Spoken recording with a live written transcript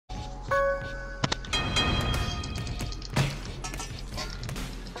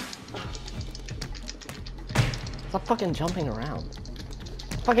Stop fucking jumping around.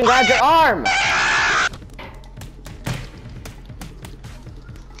 Fucking grab your arm!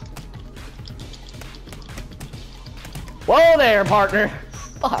 Whoa there, partner!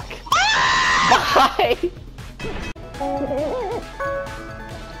 Fuck. Bye!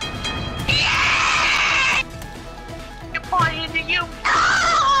 You're pointing to you!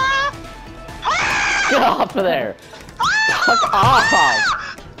 Get off of there! Fuck off!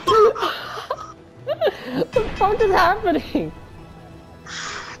 What the fuck is happening?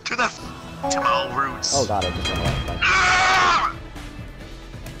 To the Timo roots! Oh god, I just got left.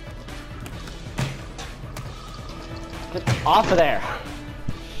 Get off of there!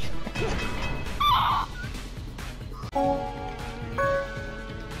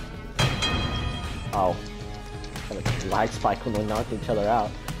 Oh. Got a lag spike when we knocked each other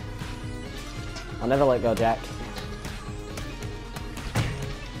out. I'll never let go, Jack.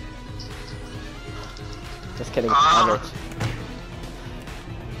 Just kidding. Bye, bitch.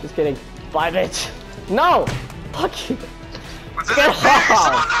 Just kidding. Bye, bitch. No! Fuck you. Get off!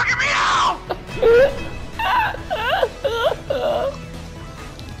 Someone knocking me out!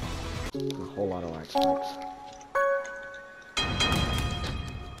 A whole lot of lag spikes.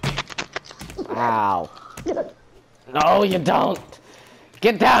 Ow. No, you don't.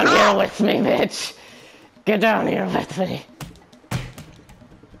 Get down here with me, bitch. Get down here with me.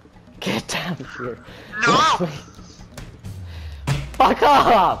 Get down here with me. Fuck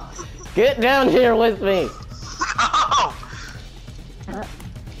off. Get down here with me. No!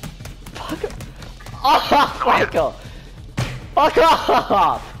 Fuck off, Michael. Fuck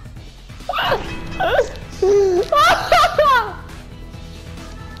off.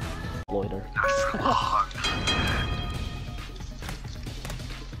 Loiter.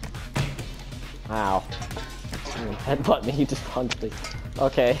 Ow. Headbutt me, he just punched me.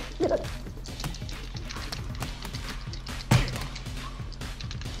 Okay.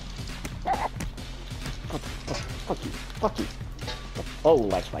 Fuck you. Fuck you. Oh,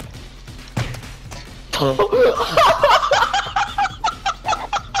 light spike.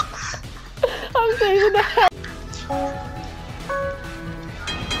 I'm saving that.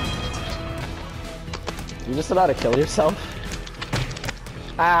 You just about to kill yourself?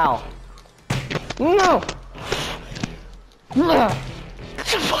 Ow. No!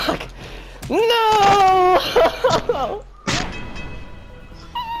 Fuck! No!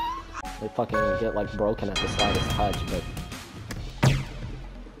 They fucking get like broken at the slightest touch, but...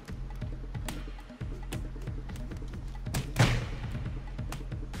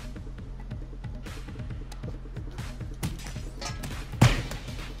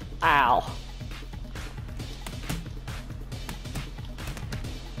 Ow.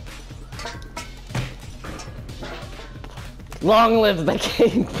 Long live the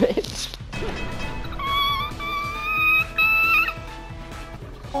king, bitch!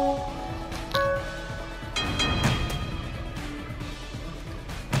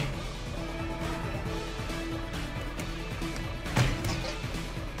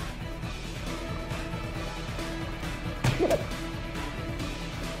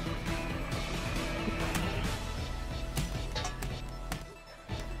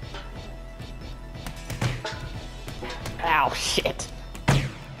 Ow, shit.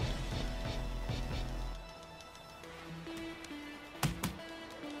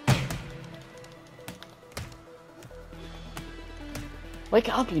 Wake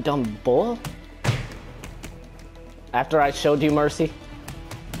up, you dumb bull. After I showed you mercy.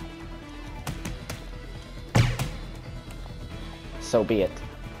 So be it.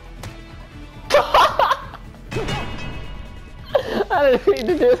 I didn't mean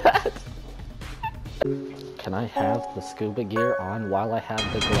to do that. Can I have the scuba gear on while I have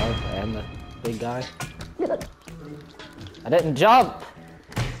the glove and the big guy? I didn't jump!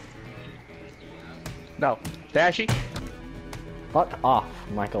 No. Dashy? Fuck off,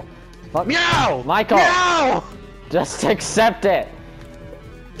 Michael. Fuck. Meow! Michael! Meow! Just accept it!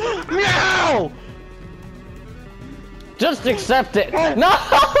 Meow! Just accept it! No!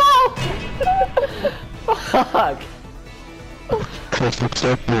 Fuck! Just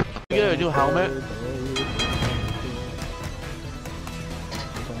accept it. You get a new helmet?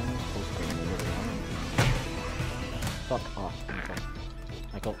 Fuck off,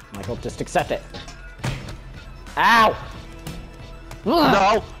 Michael. Michael, just accept it. Ow!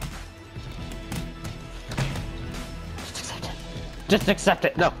 No! Just accept it. Just accept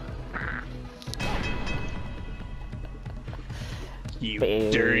it. No. You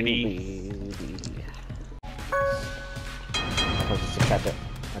dirty. Michael, just accept it.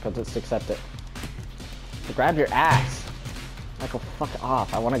 Michael, just accept it. Grab your ass. Michael, fuck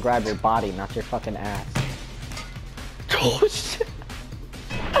off. I want to grab your body, not your fucking ass. Oh shit!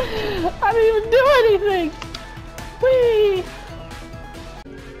 I didn't even do anything! Whee!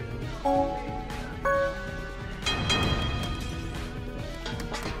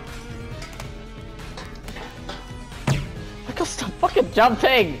 Michael, stop fucking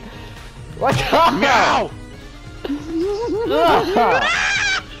jumping! What? Meow!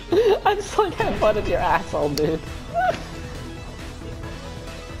 I just like headbutted your asshole, dude.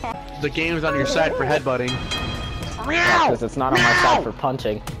 The game's on your side for headbutting. Because it's not on my side for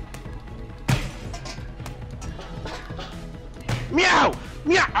punching. Meow!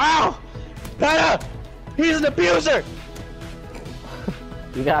 Meow! Ow! Nana! He's an abuser!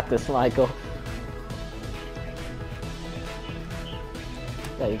 You got this, Michael.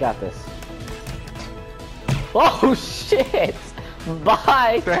 Yeah, you got this. Oh shit!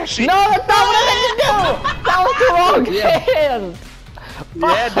 Bye! Dashy. No, that's not what I meant to do! That was the wrong hand!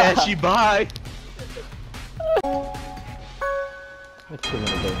 Yeah, Dashy, bye! Too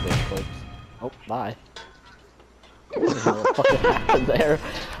many big clips. Oh, bye. I don't know what fucking happened there.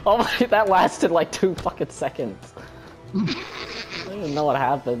 Oh my, that lasted like 2 fucking seconds. I don't even know what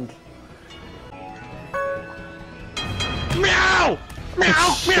happened. Meow!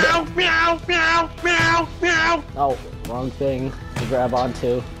 Meow! Meow! Meow! Meow! Meow! Meow! Oh, wrong thing to grab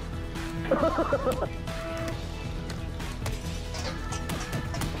onto.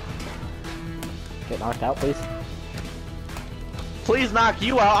 Get knocked out, please. Please knock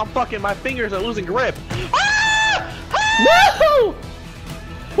you out. I'm fucking, my fingers are losing grip. Ah! No!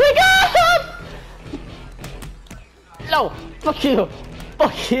 We got him! No! Fuck you!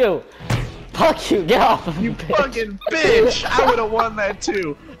 Fuck you! Fuck you! Get off of me, You bitch! fucking bitch! I would have won that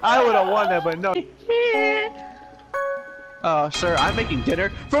too. I would have won that, but no. Sir, I'm making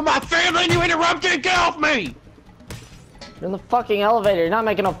dinner for my family and you interrupted! Get off me! You're in the fucking elevator. You're not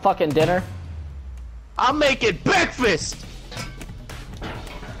making no fucking dinner. I'm making breakfast!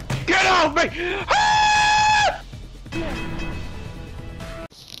 Get off me! Ah!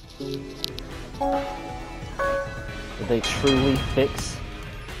 Did they truly fix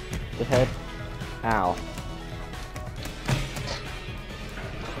the head? Ow.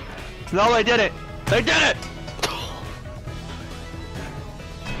 No, they did it! They did it!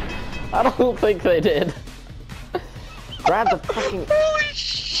 I don't think they did. Grab the fucking... Holy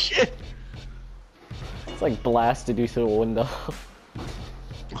shit! It's like blasted you through a window.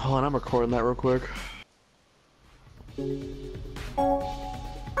 Hold on, I'm recording that real quick. I'm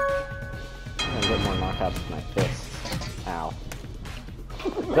gonna get more knockouts with my fists. Ow.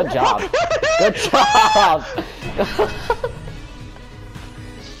 Good job. Good job!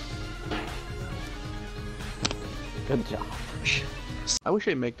 Good job. I wish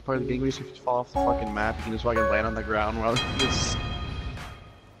I'd make the part of the game where you just fall off the fucking map, you can just fucking land on the ground while you just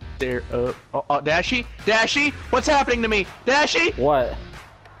stare up. Oh, Dashy? Dashy? What's happening to me? Dashy? What?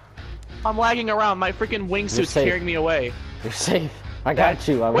 I'm lagging around, my freaking wingsuit's safe. carrying me away. You're safe. I got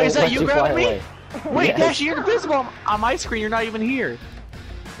you. I Wait, won't is that let you you fly grabbing me? away. Wait, Yes. Dashy, you're invisible on my screen, you're not even here.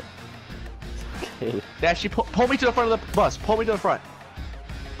 Okay. Dashy, pull me to the front of the bus, pull me to the front.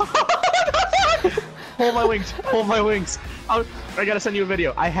 Hold my wings, hold my wings. I gotta send you a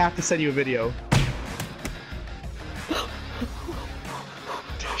video, I have to send you a video.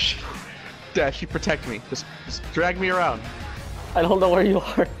 Dashy, protect me, just drag me around. I don't know where you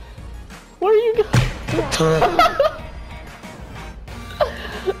are. Where are you going?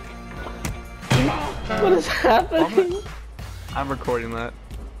 What is happening? I'm recording that.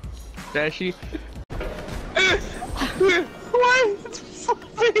 Dashy. Why? It's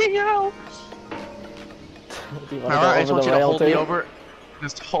flipping out. Do you want to Alright, I go just over want the you to rail hold me too? over.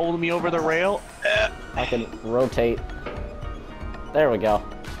 Just hold me over the rail. I can rotate. There we go.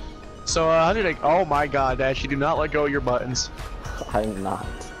 So, how did I? Oh my god, Dashy, do not let go of your buttons. I'm not.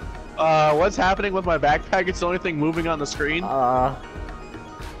 What's happening with my backpack? It's the only thing moving on the screen.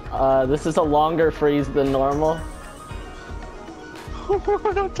 This is a longer freeze than normal.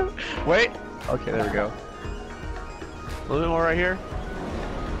 Wait. Okay, there we go. A little bit more right here.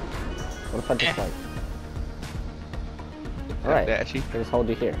 What if I just like... Alright, Dashy. I just hold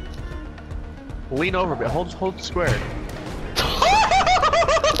you here. Lean over a bit. Hold square.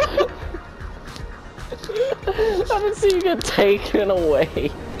 I haven't seen you get taken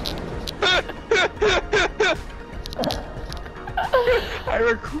away.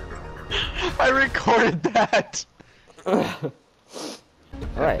 I recorded that.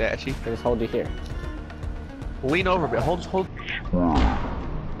 Alright, Dashy. I just hold you here. Lean over a bit. Hold.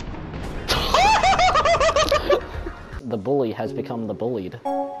 The bully has become the bullied.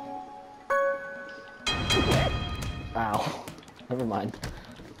 Ow. Never mind.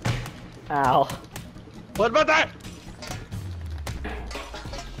 Ow. What about that?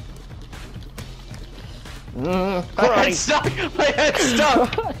 My head's stuck! My head's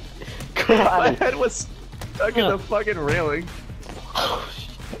stuck! My Karate. head was stuck in the fucking railing.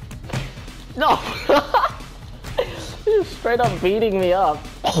 No! You're straight up beating me up.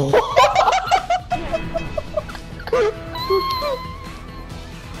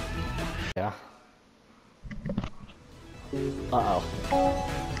 Yeah. Uh-oh.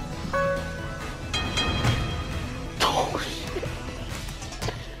 Oh, shit.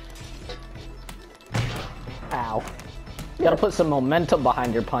 Ow. You gotta put some momentum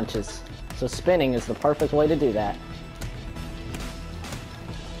behind your punches. So spinning is the perfect way to do that.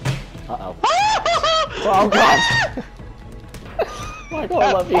 Uh-oh. Oh, God! Michael,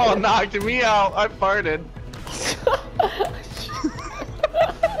 I love you. Oh, knocked me out. I farted.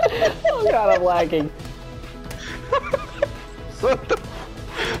 Oh, God, I'm lagging. What the?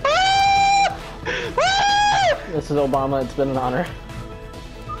 This is Obama. It's been an honor.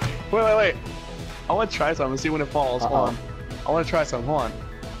 Wait. I want to try something and see when it falls. Hold on. I want to try something. Hold on.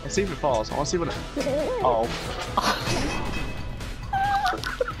 Let's see if it falls. I want to see when it... Oh.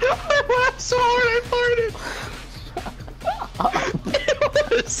 I'm so hard, I farted.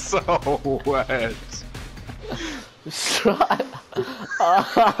 It was so wet. Shut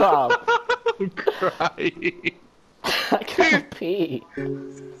up. I'm crying. I can't pee.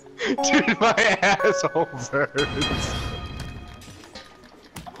 Dude, my asshole hurts.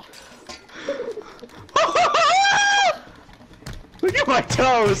 Look at my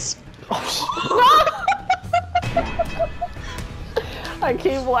toes. I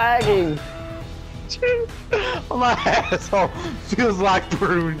keep lagging. Dude, my asshole feels like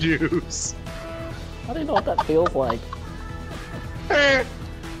prune juice. I don't know what that feels like.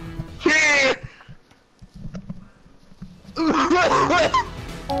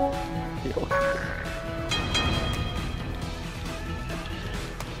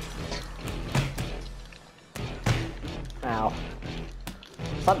 Ow.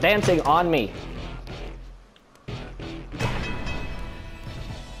 Stop dancing on me.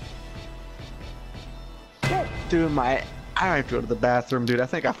 Dude, I have to go to the bathroom, dude. I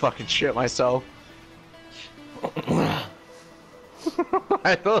think I fucking shit myself.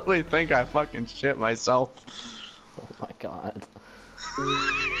 I totally think I fucking shit myself. Oh my God.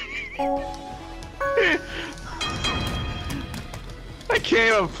 I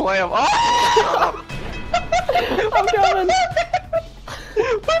can't even play them. Oh! I'm coming.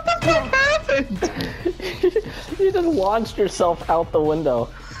 What the fuck happened? You just launched yourself out the window.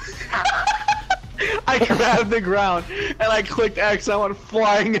 I grabbed the ground and I clicked X and I went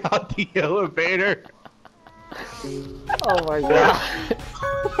flying out the elevator. Oh my God.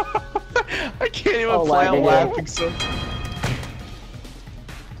 I can't even play. I'm laughing so.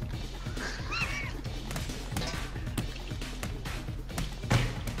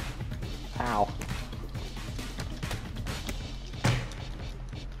 Ow.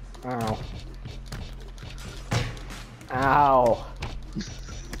 Ow. Ow.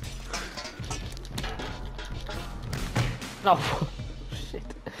 No. Shit.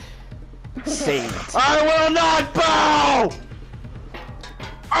 Saved. I will not bow!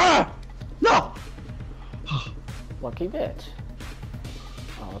 Ah! No! Lucky bitch.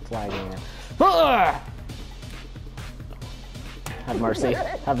 Oh, it's lagging. Ugh! Have mercy.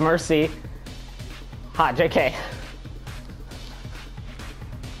 Have mercy. Ha, JK.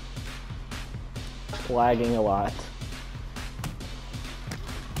 Lagging a lot.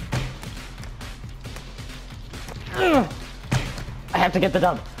 Ugh! I have to get the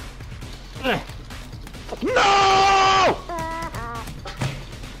dub. Ugh! No!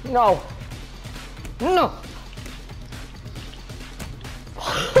 No. No.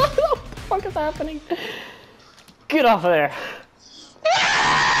 What the fuck is happening? Get off of there.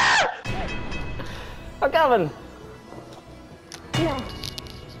 I'm coming. No.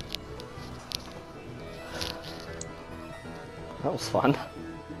 That was fun.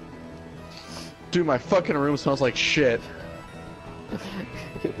 Dude, my fucking room smells like shit.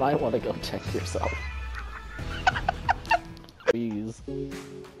 You might want to go check yourself. Wheeze.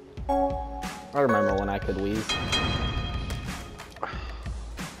 I remember when I could wheeze.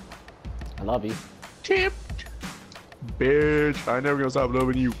 I love you. Tipped. Bitch, I never gonna stop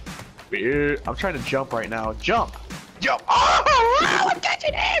loving you. Bitch. I'm trying to jump right now. Jump! Jump! Oh! I'm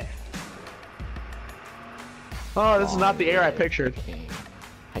catching it! Oh, this is not the air I pictured.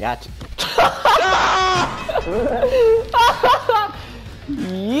 I got you.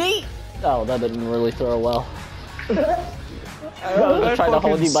 Yeet! Oh, that didn't really throw well. I was trying to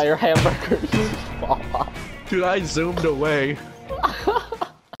hold you by your hamburger. Dude, I zoomed away.